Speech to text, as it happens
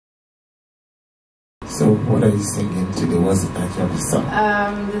So what are you singing today? What's the title of the song?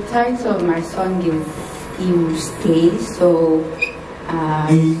 The title of my song is "He Will Stay." So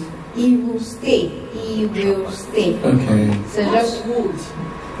he will stay. He will stay. Okay. So just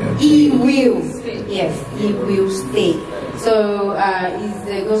Okay. he will. Yes, he will stay. So it's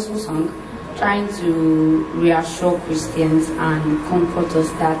a gospel song trying to reassure Christians and comfort us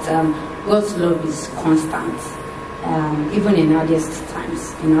that God's love is constant, even in our hardest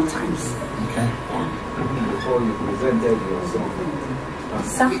times, in our times. Okay. Yeah. Even before you presented your song,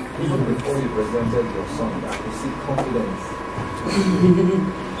 Sir? even before you presented your song, I could see confidence.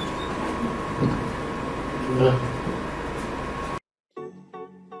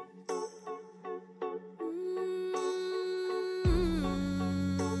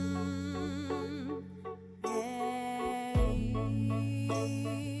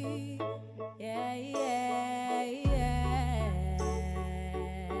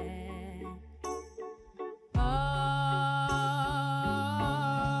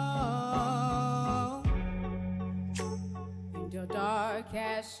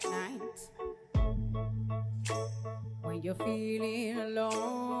 Darkest night, when you're feeling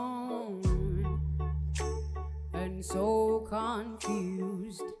alone and so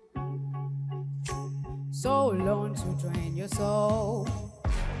confused, so alone to drain your soul,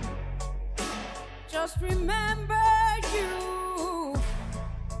 just remember you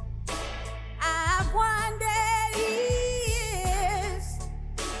have one that is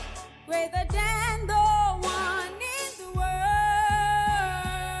greater than the one in the world.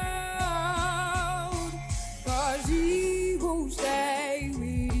 He will stay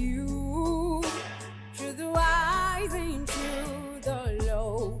with you through the highs and through the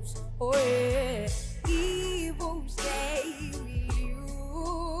lows. Oh yeah, he will stay with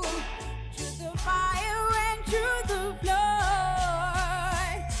you through the fire and through the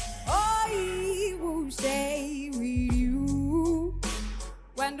flood. Oh, he will stay with you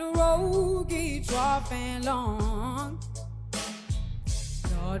when the road gets rough and long.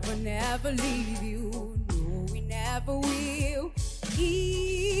 God will never leave you. Never will.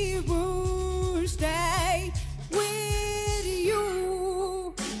 He will stay with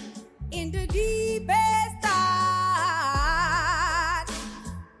you in the deepest dark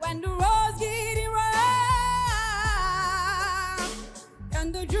when the road's getting rough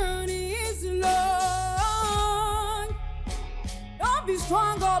and the journey is long. Don't be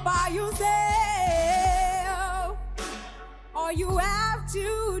strong all by yourself. All you have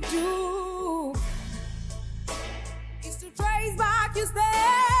to do trace back your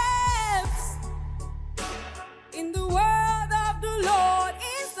steps in the word of the Lord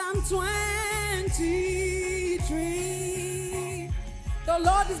in Psalm 23. The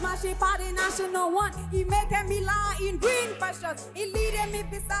Lord is my shepherd and I shall not want. He maketh me lie in green pastures. He leadeth me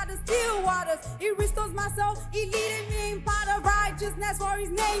beside the still waters. He restores my soul. He leadeth me in path of righteousness for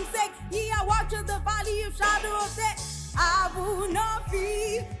his name's sake. He I walk through the valley of shadow of death. I will not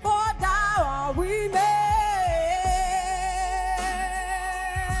fear, for thou art with me.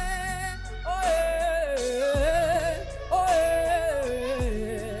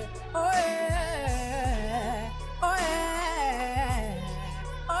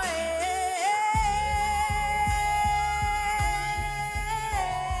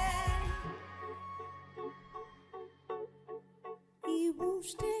 He will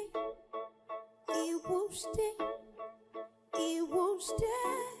stay, he will stay, he will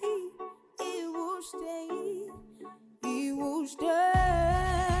stay, he will stay, he will stay,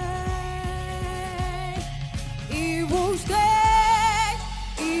 he will stay,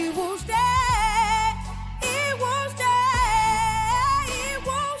 he will stay, he will stay, he will stay,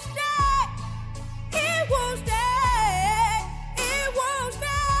 he will stay, he will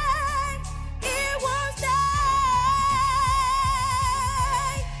stay, he will stay.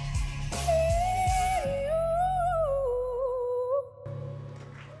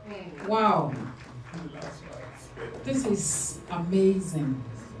 Wow, this is amazing.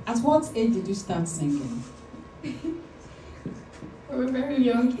 At what age did you start singing? From a very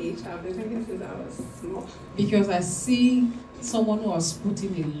young age, I've been singing since I was small. Because I see someone who has put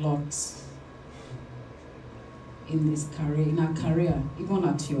in a lot in this career, in her career, even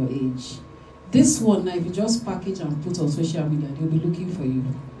at your age. This one, now, if you just package and put on social media, they'll be looking for you.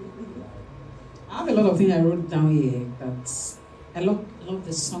 I have a lot of things I wrote down here that I love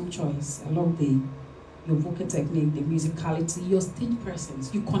the song choice. I love your vocal technique, the musicality, your stage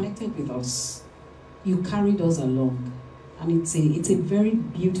presence. You connected with us. You carried us along. And it's a very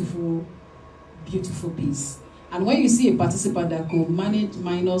beautiful, beautiful piece. And when you see a participant that could manage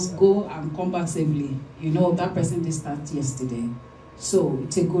minors, go and come back safely, you know that person did start yesterday. So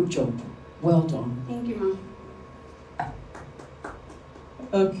it's a good job. Well done. Thank you, ma'am.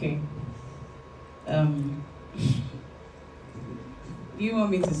 Okay. Do you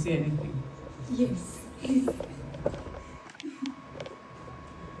want me to say anything? Yes.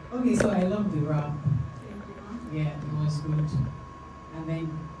 Okay, so I love the rap. Thank you, ma'am. Yeah, it was good. And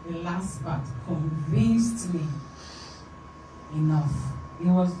then the last part convinced me enough. It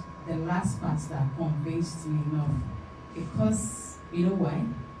was the last part that convinced me enough. Because, you know why?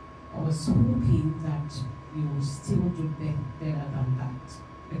 I was hoping that you will still do better than that.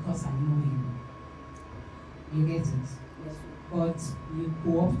 Because I know you. You get it? Yes, But you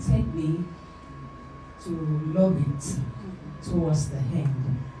co-opted me to love it towards the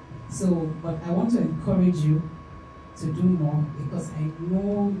end. So, but I want to encourage you to do more because I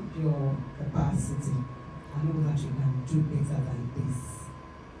know your capacity. I know that you can do better than this.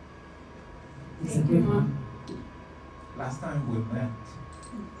 It's Thank a you, good ma'am. one. Last time we met,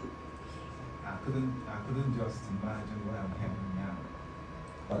 I couldn't just imagine what I'm having now.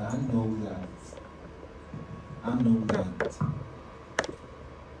 But I know that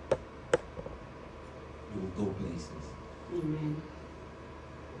you will go places. Amen.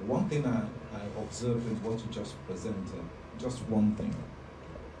 One thing I observed in what you just presented, just one thing.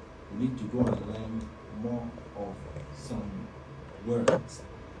 We need to go and learn more of some words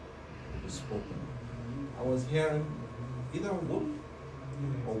you spoken. I was hearing either would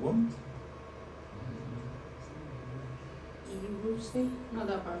or won't. He will stay. Not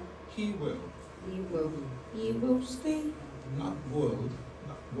that part. He will, He will. He will stay. not would,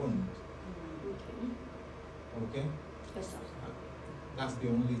 not won't. Okay. Okay? Yes, sir. That's the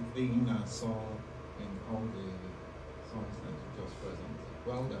only thing I saw in all the songs that you just presented.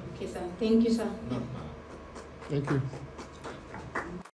 Well done. Okay, sir. Thank you, sir. Not bad. Thank you.